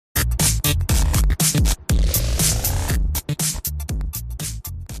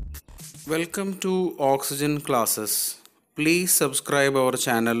Welcome to Oxygen classes. Please subscribe our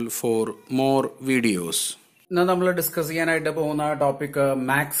channel for more videos. ഇന്ന് നമ്മൾ discuss ചെയ്യാനായിട്ട് പോകുന്ന ടോപ്പിക്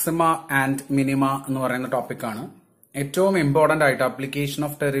മാക്സിമ ആൻഡ് മിനിമ എന്ന് പറയുന്ന ടോപ്പിക്കാണ്. ഏറ്റവും ഇമ്പോർട്ടന്റ് ആയിട്ട് അപ്ലിക്കേഷൻ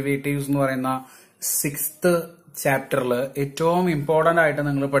ഓഫ് ഡെറിവേറ്റീവ്സ് എന്ന് പറയുന്ന 6th ചാപ്റ്ററിൽ ഏറ്റവും ഇമ്പോർട്ടന്റ് ആയിട്ട്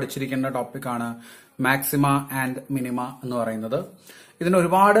നിങ്ങൾ പഠിച്ചിരിക്കേണ്ട ടോപ്പിക്കാണ് മാക്സിമ ആൻഡ് മിനിമ എന്ന് പറയുന്നത്. ഇതിന്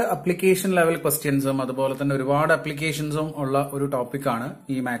ഒരുപാട് അപ്ലിക്കേഷൻ ലെവൽ ക്വസ്റ്റ്യൻസും അതുപോലെ തന്നെ ഒരുപാട് അപ്ലിക്കേഷൻസും ഉള്ള ഒരു ടോപ്പിക്കാണ്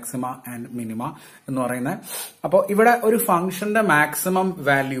ഈ മാക്സിമ ആൻഡ് മിനിമ എന്ന് പറയുന്നത്. അപ്പോൾ ഇവിടെ ഒരു ഫംഗ്ഷന്റെ മാക്സിമം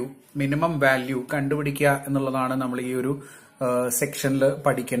വാല്യൂ മിനിമം വാല്യൂ കണ്ടുപിടിക്കുക എന്നുള്ളതാണ് നമ്മൾ ഈ ഒരു സെക്ഷനിൽ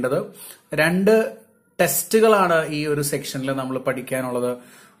പഠിക്കേണ്ടത്. 2 ടെസ്റ്റുകളാണ് ഈ ഒരു സെക്ഷനിൽ നമ്മൾ പഠിക്കാനുള്ളത്.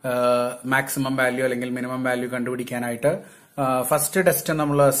 മാക്സിമം വാല്യൂ അല്ലെങ്കിൽ മിനിമം വാല്യൂ കണ്ടുപിടിക്കാനായിട്ട് ഫസ്റ്റ് ടെസ്റ്റ്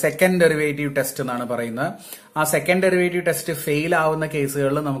നമ്മൾ സെക്കൻഡ് ഡെറിവേറ്റീവ് ടെസ്റ്റ് എന്നാണ് പറയുന്നത്. ആ സെക്കൻഡ് ഡെറിവേറ്റീവ് ടെസ്റ്റ് ഫെയിൽ ആവുന്ന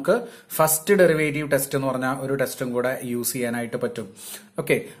കേസുകളിൽ നമുക്ക് ഫസ്റ്റ് ഡെറിവേറ്റീവ് ടെസ്റ്റ് എന്ന് പറഞ്ഞ ഒരു ടെസ്റ്റും കൂടെ യൂസ് ചെയ്യാനായിട്ട് പറ്റും.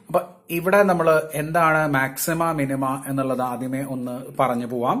 ഓക്കെ, അപ്പൊ ഇവിടെ നമ്മൾ എന്താണ് മാക്സിമ മിനിമ എന്നുള്ളത് ആദ്യമേ ഒന്ന് പറഞ്ഞു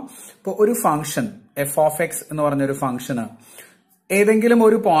പോവാം. ഇപ്പൊ ഒരു ഫംഗ്ഷൻ എഫ് ഓഫ് എക്സ് എന്ന് പറഞ്ഞൊരു ഫംഗ്ഷന് ഏതെങ്കിലും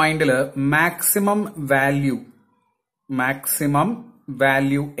ഒരു പോയിന്റിൽ മാക്സിമം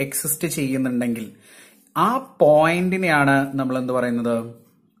വാല്യൂ എക്സിസ്റ്റ് ചെയ്യുന്നുണ്ടെങ്കിൽ ആ പോയിന്റിനെയാണ് നമ്മൾ എന്ത് പറയുന്നത്?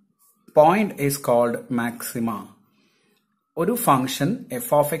 Point is called maxima. ഒരു ഫംഗ്ഷൻ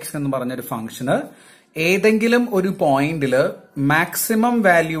എഫ് ഓഫ് എക്സ് എന്ന് പറഞ്ഞൊരു ഫംഗ്ഷന് ഏതെങ്കിലും ഒരു പോയിന്റിൽ മാക്സിമം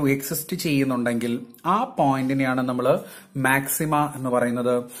വാല്യൂ എക്സിസ്റ്റ് ചെയ്യുന്നുണ്ടെങ്കിൽ ആ പോയിന്റിനെയാണ് നമ്മൾ മാക്സിമ എന്ന്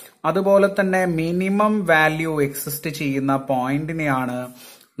പറയുന്നത്. അതുപോലെ തന്നെ മിനിമം വാല്യൂ എക്സിസ്റ്റ് ചെയ്യുന്ന പോയിന്റിനെയാണ്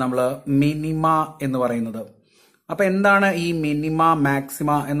നമ്മൾ മിനിമ എന്ന് പറയുന്നത്. അപ്പൊ എന്താണ് ഈ മിനിമ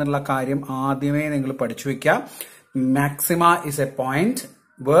മാക്സിമ എന്നുള്ള കാര്യം ആദ്യമേ നിങ്ങൾ പഠിച്ചു വെക്കുക. Maxima is A point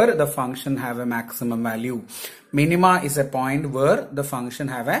where the function have A maximum value. Minima is A point where the function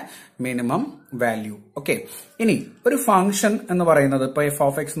have A minimum value. Okay, ഇനി ഒരു ഫംഗ്ഷൻ എന്ന് പറയുന്നത് ഇപ്പൊ എഫ്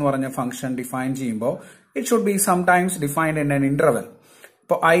ഓഫ് എക്സ് എന്ന് പറഞ്ഞ ഫംഗ്ഷൻ ഡിഫൈൻ ചെയ്യുമ്പോൾ it should be sometimes defined in N interval.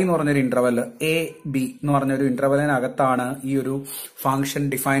 ഇപ്പൊ I എന്ന് പറഞ്ഞൊരു ഇന്റർവൽ, എ ബി എന്ന് പറഞ്ഞൊരു ഇന്റർവലിനകത്താണ് ഈ ഒരു ഫംഗ്ഷൻ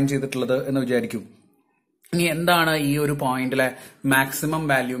ഡിഫൈൻ ചെയ്തിട്ടുള്ളത് എന്ന് വിചാരിക്കും. ഇനി എന്താണ് ഈ ഒരു പോയിന്റിലെ മാക്സിമം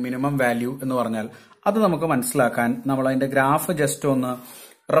വാല്യൂ മിനിമം വാല്യൂ എന്ന് പറഞ്ഞാൽ അത് നമുക്ക് മനസ്സിലാക്കാൻ നമ്മൾ അതിന്റെ ഗ്രാഫ് ജസ്റ്റ് ഒന്ന്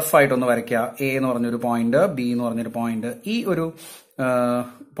റഫ് ആയിട്ടൊന്ന് വരയ്ക്കുക. എ എന്ന് പറഞ്ഞൊരു പോയിന്റ്, ബി എന്ന് പറഞ്ഞൊരു പോയിന്റ്. ഈ ഒരു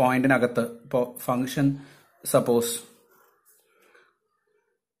പോയിന്റിനകത്ത് ഇപ്പോ ഫംഗ്ഷൻ സപ്പോസ്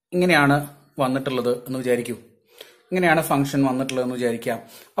ഇങ്ങനെയാണ് വന്നിട്ടുള്ളത് എന്ന് വിചാരിക്കൂ. ഇങ്ങനെയാണ് ഫംഗ്ഷൻ വന്നിട്ടുള്ളത് എന്ന് വിചാരിക്കാം.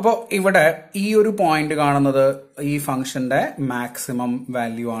 അപ്പോൾ ഇവിടെ ഈ ഒരു പോയിന്റ് കാണുന്നത് ഈ ഫംഗ്ഷന്റെ മാക്സിമം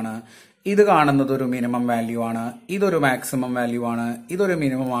വാല്യൂ ആണ്. ഇത് കാണുന്നത് ഒരു മിനിമം വാല്യൂ ആണ്. ഇതൊരു മാക്സിമം വാല്യൂ ആണ്. ഇതൊരു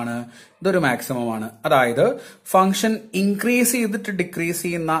മിനിമം ആണ്. ഇതൊരു മാക്സിമം ആണ്. അതായത് ഫംഗ്ഷൻ ഇൻക്രീസ് ചെയ്തിട്ട് ഡിക്രീസ്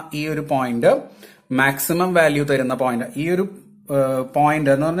ചെയ്യുന്ന ഈ ഒരു പോയിന്റ് മാക്സിമം വാല്യൂ തരുന്ന പോയിന്റ്. ഈ ഒരു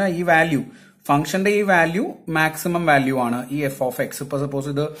പോയിന്റ് എന്ന് പറഞ്ഞാൽ ഈ വാല്യൂ ഫംഗ്ഷന്റെ ഈ വാല്യൂ മാക്സിമം വാല്യൂ ആണ്. ഈ എഫ് ഓഫ് എക്സ് ഇപ്പൊ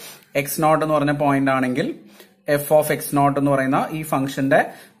സപ്പോസ് ഇത് എക്സ് നോട്ട് എന്ന് പറഞ്ഞ പോയിന്റ് ആണെങ്കിൽ എഫ് ഓഫ് എക്സ് നോട്ട് എന്ന് പറയുന്ന ഈ ഫംഗ്ഷന്റെ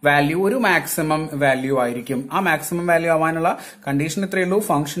വാല്യൂ ഒരു മാക്സിമം വാല്യൂ ആയിരിക്കും. ആ മാക്സിമം വാല്യൂ ആവാനുള്ള കണ്ടീഷൻ ഇത്രയേ ഉള്ളൂ.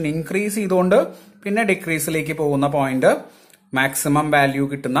 ഫംഗ്ഷൻ ഇൻക്രീസ് ചെയ്തുകൊണ്ട് പിന്നെ ഡിക്രീസിലേക്ക് പോകുന്ന പോയിന്റ് മാക്സിമം വാല്യൂ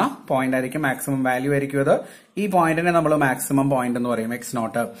കിട്ടുന്ന പോയിന്റ് ആയിരിക്കും. മാക്സിമം വാല്യൂ ആയിരിക്കും അത്. ഈ പോയിന്റിനെ നമ്മൾ മാക്സിമം പോയിന്റ് എന്ന് പറയും, എക്സ്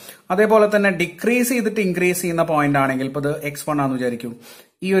നോട്ട്. അതേപോലെ തന്നെ ഡിക്രീസ് ചെയ്തിട്ട് ഇൻക്രീസ് ചെയ്യുന്ന പോയിന്റ് ആണെങ്കിൽ ഇപ്പൊ ഇത് എക്സ് വൺ ആണെന്ന് വിചാരിക്കും.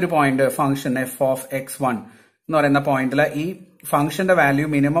 ഈ ഒരു point function F of X one എന്ന് പറയുന്ന പോയിന്റില് ഈ ഫംഗ്ഷന്റെ വാല്യൂ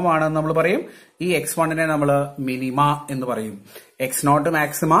മിനിമം ആണെന്ന് നമ്മൾ പറയും. ഈ എക്സ് വണ്ണിനെ നമ്മൾ മിനിമ എന്ന് പറയും. X not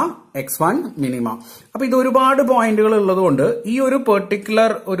maxima, X one minima. അപ്പൊ ഇത് ഒരുപാട് പോയിന്റുകൾ ഉള്ളതുകൊണ്ട് ഈ ഒരു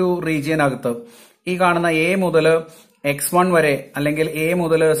പെർട്ടിക്കുലർ ഒരു റീജിയനകത്ത് ഈ കാണുന്ന എ മുതൽ എക്സ് വൺ വരെ അല്ലെങ്കിൽ എ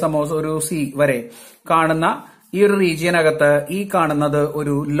മുതൽ സപ്പോസ് ഒരു സി വരെ കാണുന്ന ഈ ഒരു റീജിയനകത്ത് ഈ കാണുന്നത്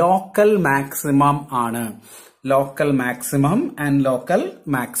ഒരു ലോക്കൽ മാക്സിമം ആണ്. Local maximum and local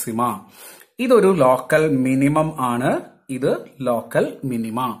maxima. ഇതൊരു ലോക്കൽ മിനിമം ആണ്. ഇത് local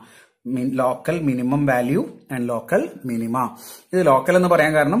minima. Local minimum value and local minima. ഇത് ലോക്കൽ എന്ന്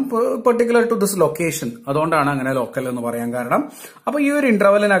പറയാൻ കാരണം പെർട്ടിക്കുലർ ടു ദിസ് ലൊക്കേഷൻ, അതുകൊണ്ടാണ് അങ്ങനെ ലോക്കൽ എന്ന് പറയാൻ കാരണം. അപ്പൊ ഈ ഒരു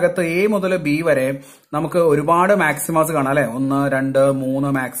ഇന്റർവലിനകത്ത് എ മുതൽ ബി വരെ നമുക്ക് ഒരുപാട് മാക്സിമാസ് കാണാം അല്ലെ. 1, 2,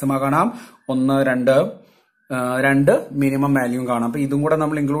 3 മാക്സിമ കാണാം. 1, 2 മിനിമം വാല്യൂ കാണാം. അപ്പൊ ഇതും കൂടെ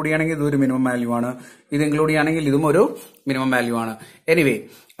നമ്മൾ ഇൻക്ലൂഡ് ചെയ്യുകയാണെങ്കിൽ ഇതൊരു മിനിമം വാല്യൂ ആണ്. ഇത് ഇൻക്ലൂഡ് ചെയ്യുകയാണെങ്കിൽ ഇതും ഒരു മിനിമം വാല്യൂ ആണ്. എനിവേ,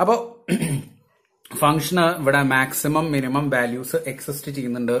 അപ്പോ ഫംഗ്ഷന് ഇവിടെ മാക്സിമം മിനിമം വാല്യൂസ് എക്സിസ്റ്റ്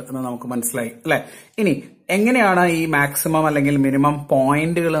ചെയ്യുന്നുണ്ട് എന്ന് നമുക്ക് മനസ്സിലായി അല്ലെ. ഇനി എങ്ങനെയാണ് ഈ മാക്സിമം അല്ലെങ്കിൽ മിനിമം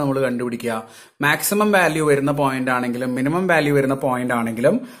പോയിന്റുകൾ നമ്മൾ കണ്ടുപിടിക്കുക? മാക്സിമം വാല്യൂ വരുന്ന പോയിന്റ് ആണെങ്കിലും മിനിമം വാല്യൂ വരുന്ന പോയിന്റ്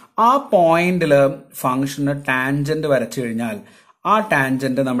ആണെങ്കിലും ആ പോയിന്റില് ഫംഗ്ഷന് ടാൻജന്റ് വരച്ചു കഴിഞ്ഞാൽ ആ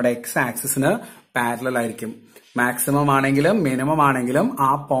ടാൻജന്റ് നമ്മുടെ എക്സ് ആക്സിസിന് പാരലൽ ആയിരിക്കും. മാക്സിമം ആണെങ്കിലും മിനിമം ആണെങ്കിലും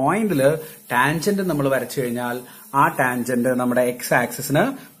ആ പോയിന്റില് ടാൻജന്റ് നമ്മൾ വരച്ചു കഴിഞ്ഞാൽ ആ ടാൻജന്റ് നമ്മുടെ എക്സ് ആക്സിസിന്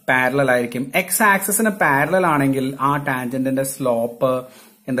പാരലൽ ആയിരിക്കും. എക്സ് ആക്സിസിന് പാരലൽ ആണെങ്കിൽ ആ ടാൻജന്റിന്റെ സ്ലോപ്പ്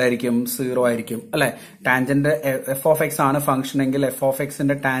എന്തായിരിക്കും? 0 ആയിരിക്കും അല്ലെ. ടാൻജന്റ് എഫ് ഓഫ് എക്സ് ആണ് ഫംഗ്ഷൻ എങ്കിൽ എഫ് ഓഫ്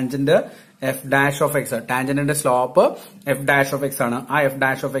എക്സിന്റെ tangent F dash of X, ടാൻജന്റിന്റെ slope F dash of X ആണ്. ആ എഫ്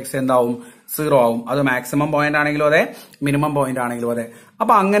ഡാഷ് ഓഫ് എക്സ് എന്താവും? 0 ആവും. അത് മാക്സിമം പോയിന്റ് ആണെങ്കിലും അതെ, മിനിമം പോയിന്റ് ആണെങ്കിലും അതെ.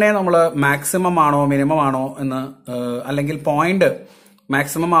 അപ്പൊ അങ്ങനെ നമ്മൾ മാക്സിമം ആണോ മിനിമം ആണോ എന്ന്, അല്ലെങ്കിൽ പോയിന്റ്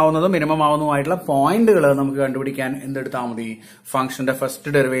മാക്സിമം ആവുന്നതും മിനിമം ആവുന്നതുമായിട്ടുള്ള പോയിന്റുകൾ നമുക്ക് കണ്ടുപിടിക്കാൻ എന്തെടുത്താൽ മതി? ഫംഗ്ഷന്റെ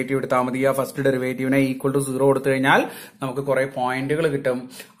ഫസ്റ്റ് ഡെറിവേറ്റീവ് എടുത്താൽ മതി. ആ ഫസ്റ്റ് ഡെറിവേറ്റീവിനെ ഈക്വൽ ടു 0 കൊടുത്തു കഴിഞ്ഞാൽ നമുക്ക് കുറെ പോയിന്റുകൾ കിട്ടും.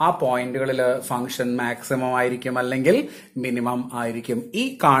 ആ പോയിന്റുകളിൽ ഫംഗ്ഷൻ മാക്സിമം ആയിരിക്കും അല്ലെങ്കിൽ മിനിമം ആയിരിക്കും. ഈ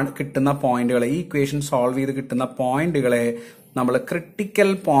കിട്ടുന്ന പോയിന്റുകളെ, ഈ ഇക്വേഷൻ സോൾവ് ചെയ്ത് കിട്ടുന്ന പോയിന്റുകളെ നമ്മൾ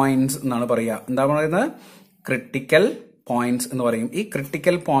ക്രിട്ടിക്കൽ പോയിന്റ്സ് എന്നാണ് പറയുക. എന്താ പറയുന്നത്? ക്രിട്ടിക്കൽ പോയിന്റ്സ് എന്ന് പറയും. ഈ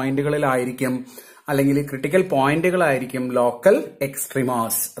ക്രിട്ടിക്കൽ പോയിന്റുകളിലായിരിക്കും, അല്ലെങ്കിൽ ഈ ക്രിട്ടിക്കൽ പോയിന്റുകളായിരിക്കും ലോക്കൽ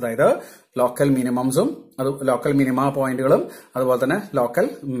എക്സ്ട്രീമാസ്, അതായത് ലോക്കൽ മിനിമംസും ലോക്കൽ മിനിമ പോയിന്റുകളും അതുപോലെ തന്നെ ലോക്കൽ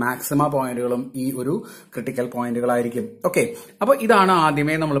മാക്സിമ പോയിന്റുകളും ഈ ഒരു ക്രിട്ടിക്കൽ പോയിന്റുകളായിരിക്കും. ഓക്കെ, അപ്പൊ ഇതാണ്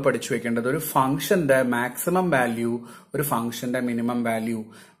ആദ്യമേ നമ്മൾ പഠിച്ചു വെക്കേണ്ടത്. ഒരു ഫംഗ്ഷന്റെ മാക്സിമം വാല്യൂ, ഒരു ഫംഗ്ഷന്റെ മിനിമം വാല്യൂ.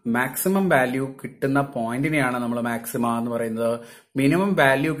 മാക്സിമം വാല്യൂ കിട്ടുന്ന പോയിന്റിനെയാണ് നമ്മൾ മാക്സിമ എന്ന് പറയുന്നത്. മിനിമം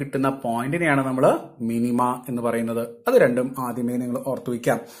വാല്യൂ കിട്ടുന്ന പോയിന്റിനെയാണ് നമ്മൾ മിനിമ എന്ന് പറയുന്നത്. അത് രണ്ടും ആദ്യമേ നിങ്ങൾ ഓർത്തു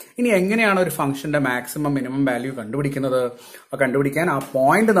വയ്ക്കാം. ഇനി എങ്ങനെയാണ് ഒരു ഫംഗ്ഷന്റെ മാക്സിമം മിനിമം വാല്യൂ കണ്ടുപിടിക്കുന്നത്? കണ്ടുപിടിക്കാൻ ആ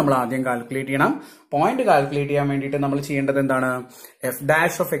പോയിന്റ് നമ്മൾ ആദ്യം കാൽക്കുലേറ്റ് ചെയ്യണം. പോയിന്റ് കാൽക്കുലേറ്റ് ചെയ്യാൻ വേണ്ടിയിട്ട് നമ്മൾ ചെയ്യേണ്ടത് എന്താണ്? എഫ്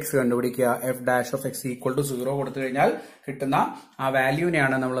ഡാഷ് ഓഫ് എക്സ് കണ്ടുപിടിക്കുക. F dash of X equal to 0 കൊടുത്തു കഴിഞ്ഞാൽ കിട്ടുന്ന ആ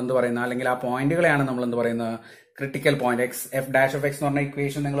വാല്യൂവിനെയാണ് നമ്മൾ എന്ത് പറയുന്നത്, അല്ലെങ്കിൽ ആ പോയിന്റുകളെയാണ് നമ്മൾ എന്ത് പറയുന്നത്? Critical point. F dash of X എന്ന് പറഞ്ഞ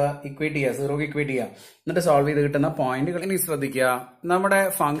ഇക്വേഷൻ നിങ്ങൾ ഇക്വേറ്റ് ചെയ്യുക, 0 ഇക്വേറ്റ് ചെയ്യുക, എന്നിട്ട് സോൾവ് ചെയ്ത് കിട്ടുന്ന പോയിന്റുകൾ. ഇനി ശ്രദ്ധിക്കുക, നമ്മുടെ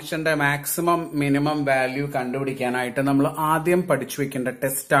ഫംഗ്ഷന്റെ മാക്സിമം മിനിമം വാല്യൂ കണ്ടുപിടിക്കാനായിട്ട് നമ്മൾ ആദ്യം പഠിച്ചു വെക്കേണ്ട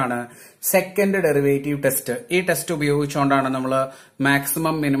ടെസ്റ്റ് ആണ് സെക്കൻഡ് ഡെറിവേറ്റീവ് ടെസ്റ്റ്. ഈ ടെസ്റ്റ് ഉപയോഗിച്ചുകൊണ്ടാണ് നമ്മൾ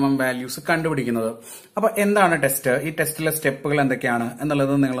മാക്സിമം മിനിമം വാല്യൂസ് കണ്ടുപിടിക്കുന്നത്. അപ്പൊ എന്താണ് ടെസ്റ്റ്? ഈ ടെസ്റ്റിലെ സ്റ്റെപ്പുകൾ എന്തൊക്കെയാണ്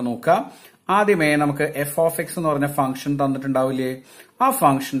എന്നുള്ളത് നിങ്ങൾ നോക്കുക. ആദ്യമേ നമുക്ക് എഫ് ഓഫ് എക്സ് എന്ന് പറഞ്ഞ ഫംഗ്ഷൻ തന്നിട്ടുണ്ടാവില്ലേ, ആ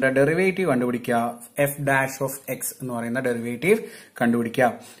ഫംഗ്ഷന്റെ ഡെറിവേറ്റീവ് കണ്ടുപിടിക്കുക. എഫ് ഡാഷ് ഓഫ് എക്സ് എന്ന് പറയുന്ന ഡെറിവേറ്റീവ് കണ്ടുപിടിക്കുക.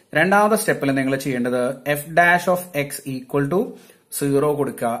 രണ്ടാമത്തെ സ്റ്റെപ്പിൽ നിങ്ങൾ ചെയ്യേണ്ടത് F dash of X equal to 0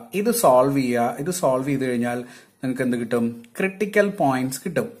 കൊടുക്കുക. ഇത് സോൾവ് ചെയ്യുക. ഇത് സോൾവ് ചെയ്ത് കഴിഞ്ഞാൽ നിങ്ങൾക്ക് എന്ത് കിട്ടും? ക്രിട്ടിക്കൽ പോയിന്റ്സ്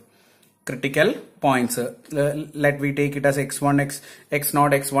കിട്ടും. Critical points, let we take it as x1,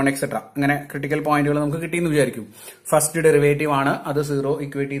 x0, x1, etc. അങ്ങനെ ക്രിട്ടിക്കൽ പോയിന്റുകൾ നമുക്ക് കിട്ടിയെന്ന് വിചാരിക്കും. ഫസ്റ്റ് ഡെറിവേറ്റീവ് ആണ്, അത് 0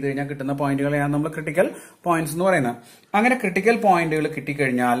 ഇക്വേറ്റ് ചെയ്ത് കഴിഞ്ഞാൽ കിട്ടുന്ന പോയിന്റുകളെയാണ് നമ്മൾ ക്രിട്ടിക്കൽ പോയിന്റ്സ് എന്ന് പറയുന്നത്. അങ്ങനെ ക്രിട്ടിക്കൽ പോയിന്റുകൾ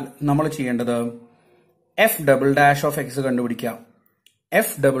കിട്ടിക്കഴിഞ്ഞാൽ നമ്മൾ ചെയ്യേണ്ടത് F double dash of X കണ്ടുപിടിക്കുക.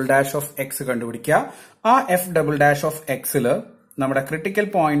 F double dash of X കണ്ടുപിടിക്കുക. ആ F double dash of XL നമ്മുടെ ക്രിട്ടിക്കൽ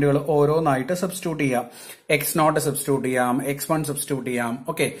പോയിന്റുകൾ ഓരോന്നായിട്ട് സബ്സ്റ്റിറ്റ്യൂട്ട് ചെയ്യാം. x0 സബ്സ്റ്റിറ്റ്യൂട്ട് ചെയ്യാം, x1 സബ്സ്റ്റിറ്റ്യൂട്ട് ചെയ്യാം.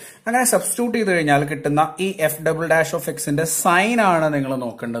 ഓക്കെ, അങ്ങനെ സബ്സ്റ്റിറ്റ്യൂട്ട് ചെയ്ത് കഴിഞ്ഞാൽ കിട്ടുന്ന ഈ എഫ് ഡബിൾ ഡാഷ് ഓഫ് എക്സിന്റെ സൈൻ ആണ് നിങ്ങൾ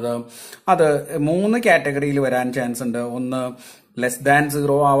നോക്കേണ്ടത്. അത് 3 കാറ്റഗറിയിൽ വരാൻ ചാൻസ് ഉണ്ട്. ഒന്ന് ലെസ് ദാൻ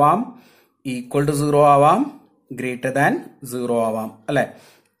 0 ആവാം, ഈക്വൽ ടു 0 ആവാം, ഗ്രേറ്റർ ദാൻ 0 ആവാം. അല്ലെ,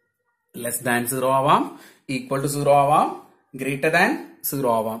 ലെസ് ദാൻ 0 ആവാം, ഈക്വൽ ടു 0 ആവാം, ഗ്രേറ്റർ ദാൻ 0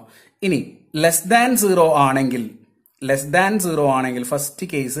 ആവാം. ഇനി ലെസ് ദാൻ 0 ആണെങ്കിൽ, ഫസ്റ്റ്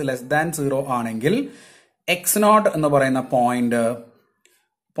കേസ് ലെസ് ദാൻ 0 ആണെങ്കിൽ x0 എന്ന് പറയുന്ന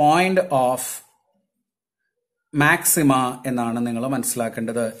പോയിന്റ് ഓഫ് മാക്സിമ എന്നാണ് നിങ്ങൾ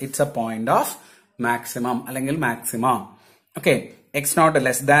മനസ്സിലാക്കേണ്ടത്. It's A point of maximum അല്ലെങ്കിൽ maxima. Okay, x0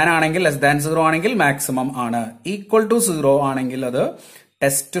 less than ആണെങ്കിൽ, ലെസ് ദാൻ 0 ആണെങ്കിൽ മാക്സിമം ആണ്. ഈക്വൽ ടു 0 ആണെങ്കിൽ അത്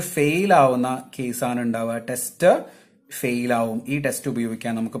ടെസ്റ്റ് ഫെയിൽ ആവുന്ന കേസാണ് ഉണ്ടാവുക. ടെസ്റ്റ് ഫെയിൽ ആവും. ഈ ടെസ്റ്റ്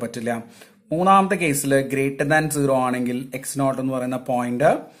ഉപയോഗിക്കാൻ നമുക്ക് പറ്റില്ല. മൂന്നാമത്തെ കേസിൽ ഗ്രേറ്റർ ദാൻ 0 ആണെങ്കിൽ x0 എന്ന് പറയുന്ന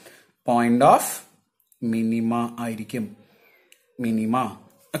പോയിന്റ് ഓഫ് മിനിമ ആയിരിക്കും. മിനിമ.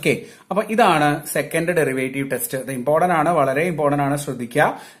 ഓക്കെ, അപ്പൊ ഇതാണ് സെക്കൻഡ് ഡെറിവേറ്റീവ് ടെസ്റ്റ്. ഇത് ഇമ്പോർട്ടന്റ് ആണ്, വളരെ ഇമ്പോർട്ടന്റ് ആണ്, ശ്രദ്ധിക്കുക.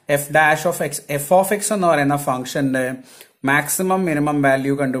 F dash of X, F of X എന്ന് പറയുന്ന ഫംഗ്ഷന്റെ മാക്സിമം മിനിമം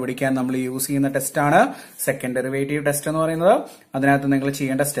വാല്യൂ കണ്ടുപിടിക്കാൻ നമ്മൾ യൂസ് ചെയ്യുന്ന ടെസ്റ്റ് ആണ് സെക്കൻഡ് ഡെറിവേറ്റീവ് ടെസ്റ്റ് എന്ന് പറയുന്നത്. അതിനകത്ത് നിങ്ങൾ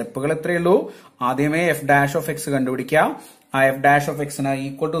ചെയ്യേണ്ട സ്റ്റെപ്പുകൾ ഇത്രയേ ഉള്ളൂ. ആദ്യമേ എഫ് ഡാഷ് ഓഫ് എക്സ് കണ്ടുപിടിക്കുക. ആ എഫ് ഡാഷ് ഓഫ് എക്സിന്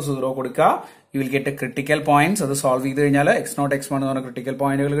ഈക്വൽ ടു 0 കൊടുക്കുക. You will get critical points. അത് സോൾവ് ചെയ്ത് കഴിഞ്ഞാൽ x0, x1 എന്ന് പറഞ്ഞ ക്രിട്ടിക്കൽ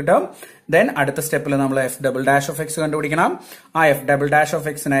പോയിന്റുകൾ കിട്ടും. ദെൻ അടുത്ത സ്റ്റെപ്പിൽ നമ്മൾ F double dash of X കണ്ടുപിടിക്കണം. ആ എഫ് ഡബിൾ ഡാഷ് ഓഫ്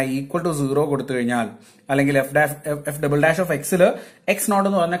എക്സിന് ഈക്വൽ ടു 0 കൊടുത്തു കഴിഞ്ഞാൽ, അല്ലെങ്കിൽ എഫ് ഡബിൾ ഡാഷ് ഓഫ് എക്സിൽ x0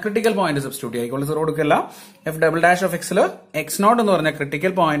 എന്ന് പറഞ്ഞ ക്രിട്ടിക്കൽ പോയിന്റ് സബ്സ്റ്റിറ്റ്യൂട്ട് ചെയ്യുക. ഈക്വൽ ടു 0 കൊടുക്കില്ല. എഫ് ഡബിൾ ഡാഷ് ഓഫ് എക്സിൽ x0 എന്ന് പറഞ്ഞ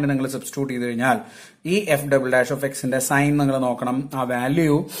ക്രിട്ടിക്കൽ പോയിന്റ് നിങ്ങൾ സബ്സ്റ്റിറ്റ്യൂട്ട് ചെയ്ത് കഴിഞ്ഞാൽ ഈ എഫ് ഡബിൾ ഡാഷ് ഓഫ് എക്സിന്റെ സൈൻ നിങ്ങൾ നോക്കണം. ആ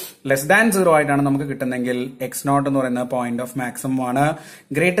വാല്യൂ ലെസ് ദാൻ 0 ആയിട്ടാണ് നമുക്ക് കിട്ടുന്നെങ്കിൽ x0 എന്ന് പറയുന്ന പോയിന്റ് ഓഫ് മാക്സിമം ആണ്.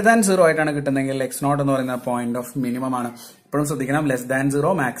 ഗ്രേറ്റർ ദാൻ 0 ആയിട്ടാണ് കിട്ടുന്നെങ്കിൽ x0 എന്ന് പറയുന്ന പോയിന്റ് ഓഫ് മിനിമം ആണ്. ഇപ്പോഴും ശ്രദ്ധിക്കണം, less than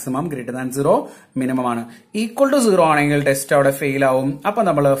 0 maximum, greater than 0 minimum ആണ്. ഈക്വൽ ടു 0 ആണെങ്കിൽ ടെസ്റ്റ് അവിടെ ഫെയിൽ ആവും. അപ്പൊ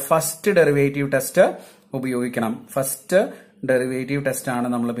നമ്മൾ ഫസ്റ്റ് ഡെറിവേറ്റീവ് ടെസ്റ്റ് ഉപയോഗിക്കണം. ഫസ്റ്റ് ഡെറിവേറ്റീവ് ടെസ്റ്റ് ആണ്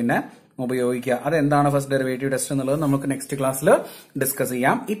നമ്മൾ പിന്നെ ഉപയോഗിക്കുക. അതെന്താണ് ഫസ്റ്റ് ഡെറിവേറ്റീവ് ടെസ്റ്റ് എന്നുള്ളത് നമുക്ക് നെക്സ്റ്റ് ക്ലാസ്സിൽ ഡിസ്കസ്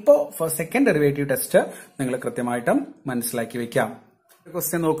ചെയ്യാം. ഇപ്പോ സെക്കൻഡ് ഡെറിവേറ്റീവ് ടെസ്റ്റ് നിങ്ങൾ കൃത്യമായിട്ടും മനസ്സിലാക്കി വെക്കാം.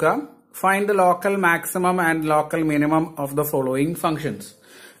 ക്വസ്റ്റ്യൻ നോക്കുക. Find the local maximum and local minimum of the following functions.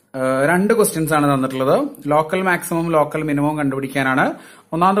 രണ്ട് ക്വസ്റ്റ്യൻസ് ആണ് തന്നിട്ടുള്ളത്. Local maximum local minimum കണ്ടുപിടിക്കാനാണ്.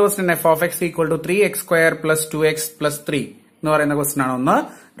 ഒന്നാമത്തെ question F of X equal to 3x² plus 2x plus 3 എന്ന് പറയുന്ന ക്വസ്റ്റ്യൻ ആണ് ഒന്ന്.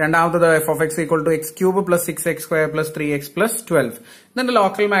 രണ്ടാമത്തത് F of X equal to x³ plus 6x² plus 3x plus 12. ഇതിന്റെ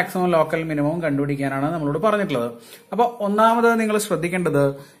ലോക്കൽ മാക്സിമം ലോക്കൽ മിനിമം കണ്ടുപിടിക്കാനാണ് നമ്മളോട് പറഞ്ഞിട്ടുള്ളത്. അപ്പൊ ഒന്നാമത് നിങ്ങൾ ശ്രദ്ധിക്കേണ്ടത്,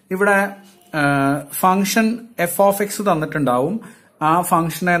 ഇവിടെ ഫംഗ്ഷൻ എഫ് ഓഫ് എക്സ് തന്നിട്ടുണ്ടാവും. ആ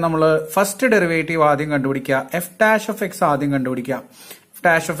ഫംഗ്ഷനെ നമ്മൾ ഫസ്റ്റ് ഡെറിവേറ്റീവ് ആദ്യം കണ്ടുപിടിക്കുക. എഫ് ഡാഷ് ഓഫ് എക്സ് ആദ്യം കണ്ടുപിടിക്കുക. എഫ്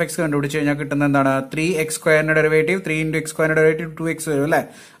ഡാഷ് ഓഫ് എക്സ് കണ്ടുപിടിച്ച് കഴിഞ്ഞാൽ കിട്ടുന്ന എന്താണ്? 3x² derivative 3 × x² derivative 2x വരും അല്ലെ.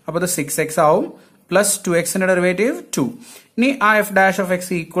 അപ്പൊ അത് 6x ആവും. Plus 2x derivative 2. ഇനി ആ F dash of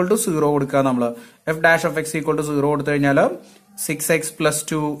X equal to 0 കൊടുക്കുക. നമ്മള് F dash of X equal to 0 കൊടുത്തു കഴിഞ്ഞാൽ 6x പ്ലസ്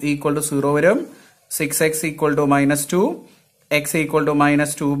 2 ഈക്വൽ ടു 0 വരും. 6x equal to -2, x equal to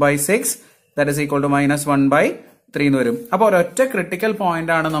 -2/6, that is equal to -1/3 എന്ന് വരും. അപ്പൊ ഒരൊറ്റ ക്രിട്ടിക്കൽ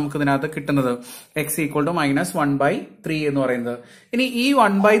പോയിന്റ് ആണ് നമുക്ക് ഇതിനകത്ത് കിട്ടുന്നത്, x ഈക്വൽ ടു -1/3 എന്ന് പറയുന്നത്. ഇനി ഈ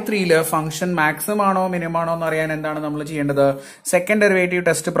 1/3 ഫംഗ്ഷൻ മാക്സിമം ആണോ മിനിമം ആണോ എന്ന് അറിയാൻ എന്താണ് നമ്മൾ ചെയ്യേണ്ടത്? സെക്കൻഡ് ഡെറിവേറ്റീവ്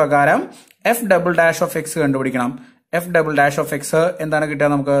ടെസ്റ്റ് പ്രകാരം F double dash of X കണ്ടുപിടിക്കണം. F double dash of X എന്താണ് കിട്ടുക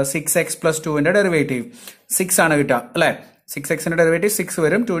നമുക്ക്? 6x പ്ലസ് 2ന്റെ ഡെറിവേറ്റീവ് 6 ആണ് കിട്ടുക അല്ലെ. 6xന്റെ ഡെറിവേറ്റീവ് 6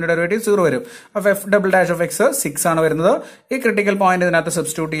 വരും, 2ന്റെ ഡെറിവേറ്റീവ് 0 വരും. അപ്പൊ F double dash of X 6 ആണ് വരുന്നത്. ഈ ക്രിട്ടിക്കൽ പോയിന്റ് ഇതിനകത്ത്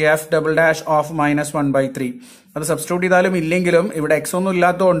സബ്സ്റ്റിറ്റ്യൂട്ട് ചെയ്യുക. എഫ് ഡബിൾ ഡാഷ് ഓഫ് -1/3 അത് സബ്സ്റ്റിറ്റ്യൂട്ട് ചെയ്താലും ഇല്ലെങ്കിലും ഇവിടെ എക്സ് ഒന്നും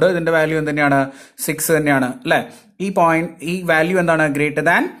ഇല്ലാത്തതുകൊണ്ട് ഇതിന്റെ വാല്യൂ എന്ത് തന്നെയാണ്? 6 തന്നെയാണ് അല്ലെ. ഈ വാല്യൂ എന്താണ്? ഗ്രേറ്റർ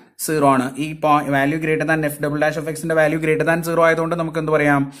ദാൻ 0 ആണ്. ഈ value greater than F double dash of എക്സിന്റെ വാല്യൂ ഗ്രേറ്റർ ദാൻ 0 ആയതുകൊണ്ട് നമുക്ക് എന്ത്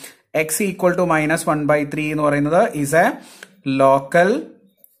പറയാം? x ഈക്വൽ ടു -1/3 എന്ന് പറയുന്നത് ഈസ് എ ലോക്കൽ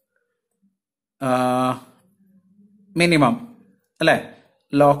മിനിമം അല്ലെ.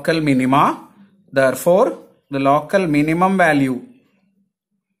 Local minima. therefore the local minimum value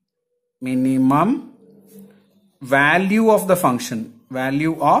of the function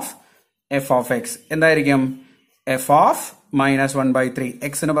value of f of x എന്തായിരിക്കും? f of -1/3.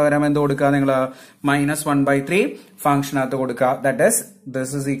 എക്സിന് പകരം എന്ത് കൊടുക്കുക നിങ്ങൾ? -1/3 ഫംഗ്ഷനകത്ത് കൊടുക്കുക. That is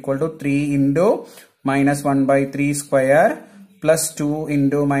this is equal to 3 × -1/3 square plus 2 ×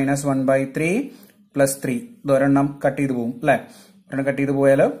 -1/3 plus 3. ഇതൊരെണ്ണം cut ചെയ്ത് പോകും അല്ലെ. ഒരെണ്ണം കട്ട് ചെയ്ത്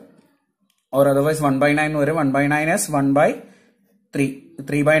പോയാൽ ഓർ അതർവൈസ് 1/9 വരും. 1/9 is 1/3.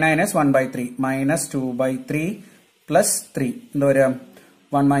 3/9 is 1/3 -2/3 പ്ലസ് 3 എന്താ വരിക?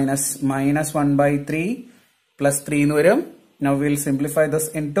 1/3 പ്ലസ് 3 എന്ന് വരും. Now we will simplify this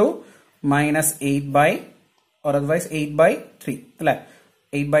into -8 or otherwise 8/3 അല്ലെ.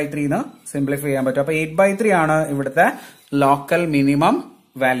 8/3 എന്ന് സിംപ്ലിഫൈ ചെയ്യാൻ പറ്റും. അപ്പൊ 8/3 ആണ് ഇവിടുത്തെ ലോക്കൽ മിനിമം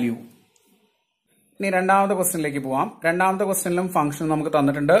വാല്യൂ. ഇനി രണ്ടാമത്തെ ക്വസ്റ്റ്യനിലേക്ക് പോവാം. രണ്ടാമത്തെ ക്വസ്റ്റ്യനിലും ഫംഗ്ഷൻ നമുക്ക്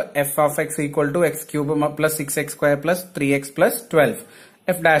തന്നിട്ടുണ്ട്. F of X equal to x³ plus 6x² plus 3x plus 12.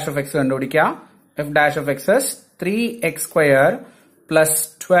 F dash of X കണ്ടുപിടിക്കുക. F dash of X 3x² plus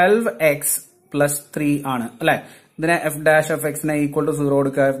 12x plus 3 ആണ് അല്ലെ. ഇതിനെ F dash of എക്സിനെ equal to 0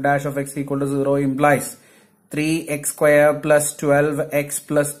 കൊടുക്കുക. F dash of X equal to 0 implies 3x² plus 12x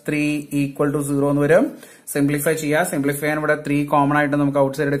plus 3 equal to 0 എന്ന് വരും. Simplify ചെയ്യുക. Simplify ചെയ്യാൻ ഇവിടെ 3 കോമൺ ആയിട്ട് നമുക്ക്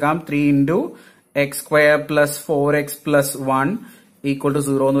ഔട്ട് സൈഡ് എടുക്കാം. 3 × x² plus 4x plus 1 equal to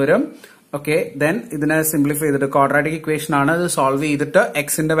 0 എന്ന് വരും. ഓക്കെ, ദെൻ ഇതിനെ സിംപ്ലിഫൈ ചെയ്തിട്ട് ക്വാഡ്രാറ്റിക് ഇക്വേഷൻ ആണ്. ഇത് സോൾവ് ചെയ്തിട്ട്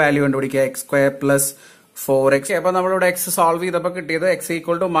എക്സിന്റെ വാല്യൂ കണ്ടുപിടിക്കുക. x² plus 4x. അപ്പൊ നമ്മളിവിടെ x സോൾവ് ചെയ്തപ്പോൾ കിട്ടിയത് x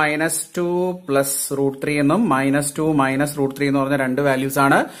ഈക്വൽ ടു -2 പ്ലസ് √3 എന്നും -2 മൈനസ് √3 എന്ന് പറഞ്ഞ രണ്ട് വാല്യൂസ്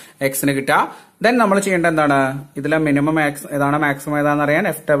ആണ് എക്സിന് കിട്ടുക. ദെൻ നമ്മൾ ചെയ്യേണ്ടത് എന്താണ്? ഇതിലെ മിനിമം ഏതാണ് മാക്സിമം ഏതാണെന്ന് അറിയാൻ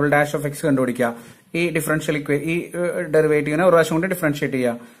F double dash of X കണ്ടുപിടിക്കുക. ഈ ഡിഫറൻഷ്യൽ ഈ ഡെറിവേറ്റീവിനെ ഒരു പ്രാവശ്യം കൊണ്ട് ഡിഫറൻഷിയേറ്റ്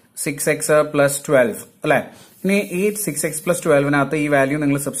ചെയ്യുക. 6x പ്ലസ് 12 അല്ലെ. ഇനി ഈ 6x പ്ലസ് 12നകത്ത് ഈ വാല്യൂ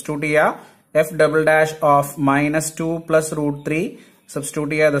നിങ്ങൾ സബ്സ്റ്റിറ്റ്യൂട്ട് ചെയ്യുക. F double dash of -2 plus √3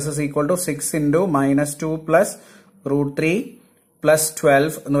 substitute ചെയ്യുക. This is equal to 6 × -2 plus √3 plus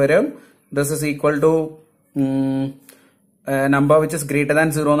 12 എന്ന് വരും. This is equal to number which is greater than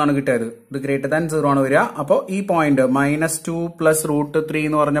 0 എന്നാണ് കിട്ടിയത്. ഇത് ഗ്രേറ്റർ ദാൻ 0 ആണ് വരിക. അപ്പോൾ ഈ പോയിന്റ് -2 പ്ലസ് √3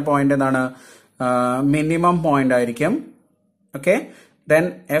 എന്ന് പറഞ്ഞ പോയിന്റ് എന്താണ്? മിനിമം പോയിന്റ് ആയിരിക്കും. Okay, then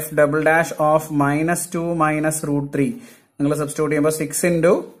F double dash of -2 minus √3 നിങ്ങൾ സബ്സ്റ്റിറ്റ്യൂട്ട് ചെയ്യുമ്പോൾ 6 ×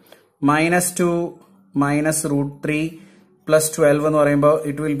 -2 മൈനസ് √3 പ്ലസ് 12 എന്ന് പറയുമ്പോൾ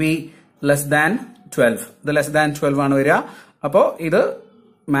it will be less than 12. ഇത് ലെസ് ദാൻ 12 ആണ് വരിക. അപ്പോൾ ഇത്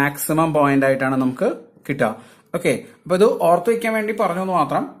മാക്സിമം പോയിന്റ് ആയിട്ടാണ് നമുക്ക് കിട്ടുക. ഓക്കെ, അപ്പൊ ഇത് ഓർത്ത് വയ്ക്കാൻ വേണ്ടി പറഞ്ഞു എന്ന്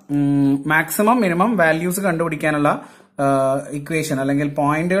മാത്രം. മാക്സിമം മിനിമം വാല്യൂസ് കണ്ടുപിടിക്കാനുള്ള ഇക്വേഷൻ അല്ലെങ്കിൽ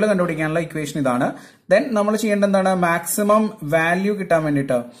പോയിന്റുകൾ കണ്ടുപിടിക്കാനുള്ള ഇക്വേഷൻ ഇതാണ്. ദെൻ നമ്മൾ ചെയ്യേണ്ടത് എന്താണ്? മാക്സിമം വാല്യൂ കിട്ടാൻ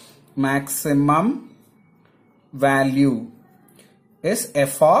വേണ്ടിയിട്ട് maximum value is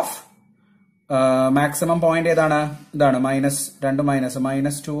F of maximum point ഏതാണ്? ഇതാണ് -2 -2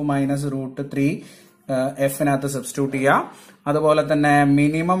 മൈനസ് √3 എഫിനകത്ത് സബ്സ്റ്റിറ്റ്യൂട്ട് ചെയ്യാം. അതുപോലെ തന്നെ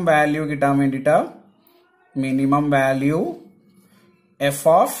മിനിമം വാല്യൂ കിട്ടാൻ വേണ്ടിയിട്ട് minimum value F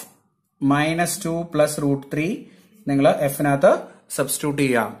of -2 plus √3 നിങ്ങൾ എഫിനകത്ത് സബ്സ്റ്റിറ്റ്യൂട്ട്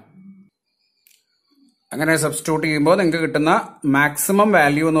ചെയ്യാം. അങ്ങനെ സബ്സ്റ്റിറ്റ്യൂട്ട് ചെയ്യുമ്പോൾ നിങ്ങൾക്ക് കിട്ടുന്ന മാക്സിമം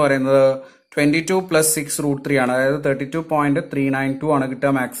വാല്യൂ എന്ന് പറയുന്നത് 22 പ്ലസ് 6 √3 ആണ്. അതായത് 32.392 ആണ്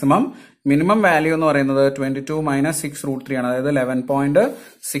കിട്ടുക മാക്സിമം. മിനിമം വാല്യൂ എന്ന് പറയുന്നത് 22 മൈനസ് 6 √3 ആണ്. അതായത്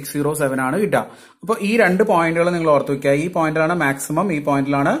 11.607 ആണ് കിട്ടുക. അപ്പോൾ ഈ രണ്ട് പോയിന്റുകൾ നിങ്ങൾ ഓർത്ത് വെക്കുക. ഈ പോയിന്റിലാണ് മാക്സിമം, ഈ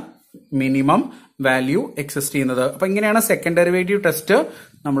പോയിന്റിലാണ് മിനിമം വാല്യൂ എക്സിസ്റ്റ് ചെയ്യുന്നത്. അപ്പൊ ഇങ്ങനെയാണ് സെക്കൻഡ് ഡെറിവേറ്റീവ് ടെസ്റ്റ്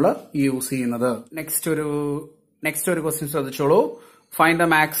നമ്മൾ യൂസ് ചെയ്യുന്നത്. നെക്സ്റ്റ് ഒരു ക്വസ്റ്റ്യൻ ശ്രദ്ധിച്ചോളൂ. Find the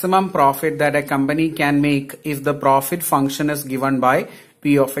maximum profit that a company can make if the profit function is given by p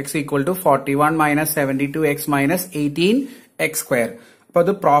of x equal to 41 minus 72x minus 18x square. അപ്പൊ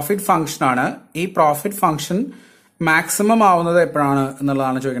അത് profit function ആണ്. ഈ profit function maximum ആവുന്നത് എപ്പോഴാണ്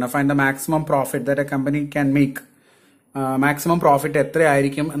എന്നുള്ളതാണ് ചോദിക്കുന്നത്. Find the maximum profit that A company can make. Maximum profit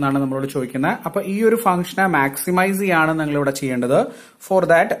എത്രയായിരിക്കും എന്നാണ് നമ്മളോട് ചോദിക്കുന്നത്. അപ്പൊ ഈ ഒരു ഫംഗ്ഷനെ മാക്സിമൈസ് ചെയ്യാണ് നിങ്ങൾ ഇവിടെ ചെയ്യേണ്ടത്. ഫോർ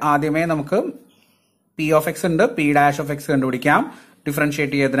ദാറ്റ് ആദ്യമേ നമുക്ക് പി ഓഫ് എക്സ് ഉണ്ട്, പി ഡാഷ് ഓഫ് എക്സ് കണ്ടുപിടിക്കാം.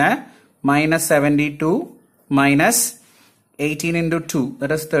 ഡിഫറൻഷിയേറ്റ് ചെയ്തതിന് -72 minus 18 into 2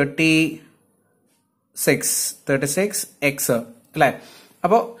 that is 36 X അല്ലെ.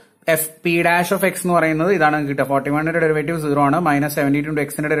 അപ്പോ F P dash of X എന്ന് പറയുന്നത് ഇതാണ് കിട്ടുക. 41ന്റെ ഡെറിവേറ്റീവ് 0 ആണ്. -72 into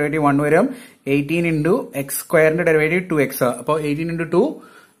എക്സിന്റെ ഡെറിവേറ്റീവ് 1 വരും. 18 into എക്സ് സ്ക്വയറിന്റെ ഡെറിവേറ്റീവ് 2x. അപ്പോൾ 18 into 2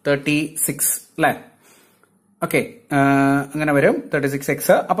 36 അല്ലെ. ഓക്കെ, അങ്ങനെ വരും 36x.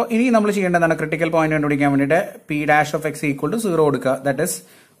 അപ്പൊ ഇനി നമ്മൾ ചെയ്യേണ്ടതാണ് ക്രിട്ടിക്കൽ പോയിന്റ് കണ്ടുപിടിക്കാൻ വേണ്ടിയിട്ട് P dash of X equal to 0 കൊടുക്കുക. That is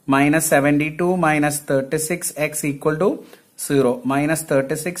 -72 minus 36x equal to 0.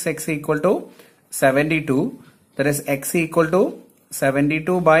 -36x equal to 72. That is x equal to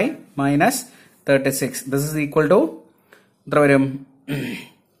 72 by -36. This is equal to എത്ര വരും?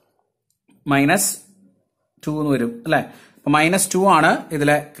 -2 എന്ന് വരും അല്ലെ. -2 ആണ്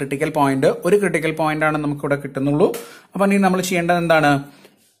ഇതിലെ ക്രിട്ടിക്കൽ പോയിന്റ്. ഒരു ക്രിട്ടിക്കൽ പോയിന്റ് ആണ് നമുക്ക് ഇവിടെ കിട്ടുന്നുള്ളൂ. അപ്പൊ ഇനി നമ്മൾ ചെയ്യേണ്ടത് എന്താണ്?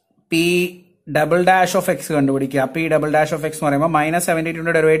 P double dash of X കണ്ടുപിടിക്കുക. P double dash of X എന്ന് പറയുമ്പോൾ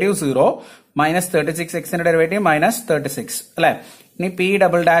 -72ന്റെ ഡെറിവേറ്റീവ് 0, -36xന്റെ ഡെറിവേറ്റീവ് -36 അല്ലെ. ഇനി P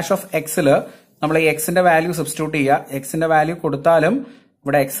double dash of XL നമ്മൾ ഈ എക്സിന്റെ വാല്യൂ സബ്സ്റ്റിറ്റ്യൂട്ട് ചെയ്യുക. എക്സിന്റെ വാല്യൂ കൊടുത്താലും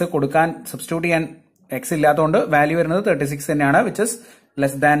ഇവിടെ എക്സ് കൊടുക്കാൻ സബ്സ്റ്റിറ്റ്യൂട്ട് ചെയ്യാൻ എക്സ് ഇല്ലാത്തതുകൊണ്ട് വാല്യൂ വരുന്നത് 36 തന്നെയാണ്, which is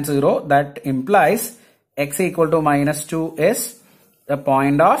less than 0. That implies x equal to -2 is the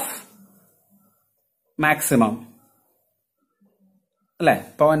point of maximum അല്ലെ.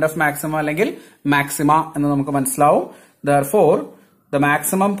 പോയിന്റ് ഓഫ് മാക്സിമം അല്ലെങ്കിൽ മാക്സിമ എന്ന് നമുക്ക് മനസ്സിലാവും. therefore the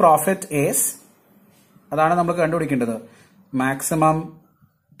maximum profit is, അതാണ് നമ്മൾ കണ്ടുപിടിക്കേണ്ടത്. maximum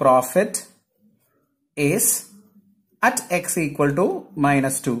profit is at x equal to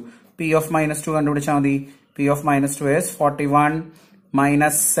 -2. p of -2 കണ്ടുപിടിച്ചാൽ മതി. p of -2 is 41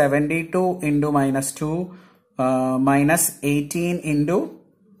 minus 72 into -2 minus 18 into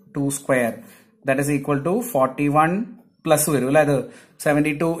 2 square. That is equal to 41 plus വരും അല്ലെ. അത്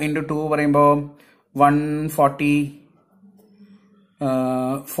 72 into 2 പറയുമ്പോൾ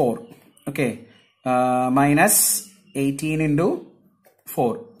 144. Okay, minus 18 into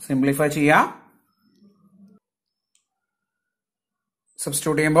 4. സിംപ്ലിഫൈ ചെയ്യാം.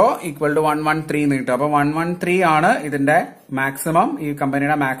 സബ്സ്റ്റിറ്റ്യൂട്ട് ചെയ്യുമ്പോൾ ഈക്വൽ ടു 113 എന്ന് കിട്ടും. അപ്പൊ 113 ആണ് ഇതിന്റെ മാക്സിമം, ഈ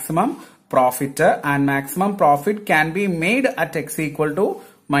കമ്പനിയുടെ maximum profit. And maximum profit can be made at X equal to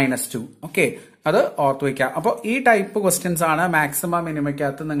 -2. Okay, അത് ഓർത്ത് വയ്ക്കാം. അപ്പോൾ ഈ ടൈപ്പ് ക്വസ്റ്റ്യൻസ് ആണ് മാക്സിമം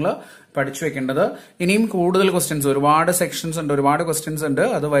മിനിമയ്ക്കകത്ത് നിങ്ങൾ പഠിച്ചു വെക്കേണ്ടത്. ഇനിയും കൂടുതൽ ക്വസ്റ്റ്യൻസ്, ഒരുപാട് സെക്ഷൻസ് ഉണ്ട്, ഒരുപാട് ക്വസ്റ്റ്യൻസ് ഉണ്ട്.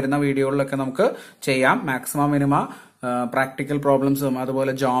 അത് വരുന്ന വീഡിയോകളിലൊക്കെ നമുക്ക് ചെയ്യാം. മാക്സിമം മിനിമ, പ്രാക്ടിക്കൽ പ്രോബ്ലംസും,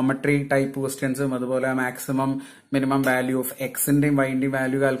 അതുപോലെ ജോമെട്രി ടൈപ്പ് ക്വസ്റ്റ്യൻസും, അതുപോലെ maximum minimum value of എക്സിന്റെയും വൈന്റെയും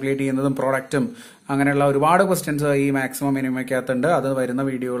value calculate ചെയ്യുന്നതും പ്രോഡക്റ്റും, അങ്ങനെയുള്ള ഒരുപാട് ക്വസ്റ്റ്യൻസ് ഈ മാക്സിമം മിനിമയ്ക്കകത്തുണ്ട്. അത് വരുന്ന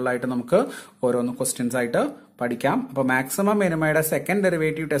വീഡിയോകളിലായിട്ട് നമുക്ക് ഓരോന്ന് ക്വസ്റ്റ്യൻസ് ആയിട്ട് പഠിക്കാം. അപ്പൊ മാക്സിമം മിനിമയുടെ സെക്കൻഡ്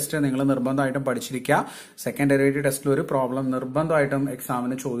ഡെറിവേറ്റീവ് ടെസ്റ്റ് നിങ്ങൾ നിർബന്ധമായിട്ടും പഠിച്ചിരിക്കുക. സെക്കൻഡ് ഡെറിവേറ്റീവ് ടെസ്റ്റിൽ ഒരു പ്രോബ്ലം നിർബന്ധമായിട്ടും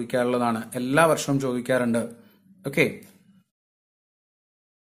എക്സാമിന് ചോദിക്കാറുള്ളതാണ്. എല്ലാ വർഷവും ചോദിക്കാറുണ്ട്. ഓക്കെ.